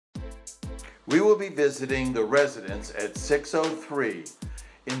We will be visiting the residence at 603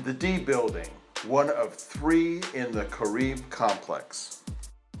 in the D building, one of 3 in the Caribe complex.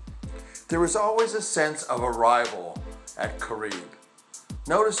 There is always a sense of arrival at Caribe.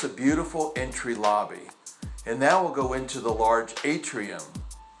 Notice a beautiful entry lobby, and now we'll go into the large atrium.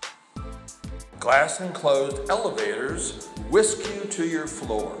 Glass enclosed elevators whisk you to your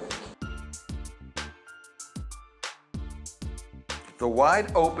floor. The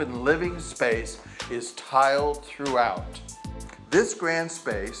wide open living space is tiled throughout. This grand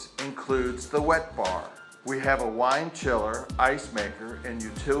space includes the wet bar. We have a wine chiller, ice maker, and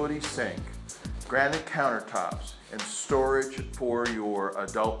utility sink, granite countertops, and storage for your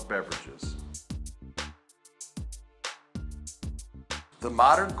adult beverages. The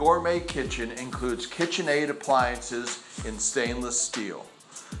modern gourmet kitchen includes KitchenAid appliances in stainless steel.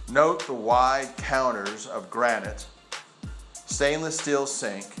 Note the wide counters of granite, stainless steel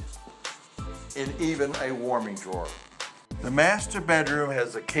sink, and even a warming drawer. The master bedroom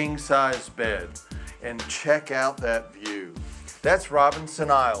has a king-size bed, and check out that view. That's Robinson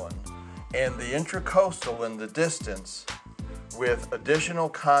Island and the Intracoastal in the distance, with additional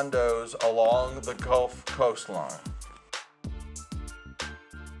condos along the Gulf coastline.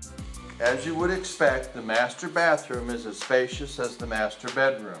 As you would expect, the master bathroom is as spacious as the master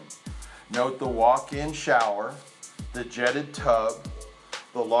bedroom. Note the walk-in shower, the jetted tub,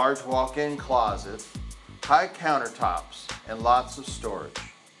 the large walk-in closet, high countertops, and lots of storage.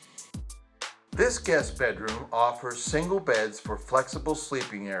 This guest bedroom offers single beds for flexible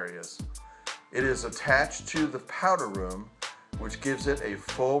sleeping areas. It is attached to the powder room, which gives it a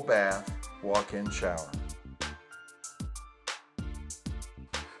full bath walk-in shower.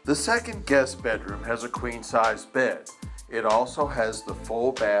 The second guest bedroom has a queen-size bed. It also has the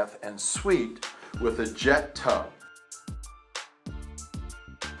full bath and suite with a jet tub.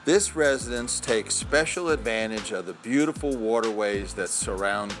 This residence takes special advantage of the beautiful waterways that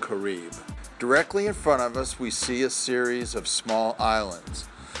surround Caribe. Directly in front of us, we see a series of small islands.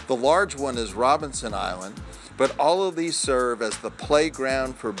 The large one is Robinson Island, but all of these serve as the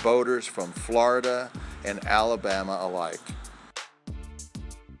playground for boaters from Florida and Alabama alike.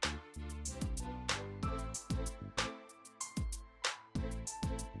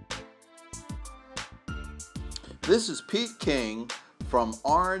 This is Pete King from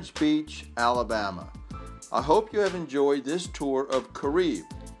Orange Beach, Alabama. I hope you have enjoyed this tour of Caribe.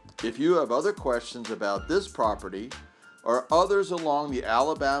 If you have other questions about this property or others along the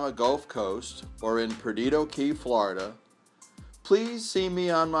Alabama Gulf Coast or in Perdido Key, Florida, please see me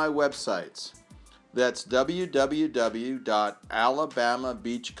on my websites. That's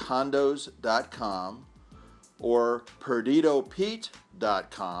www.alabamabeachcondos.com or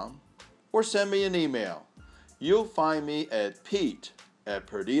perdidopete.com, or send me an email. You'll find me at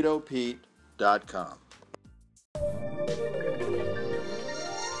pete@perdidopete.com.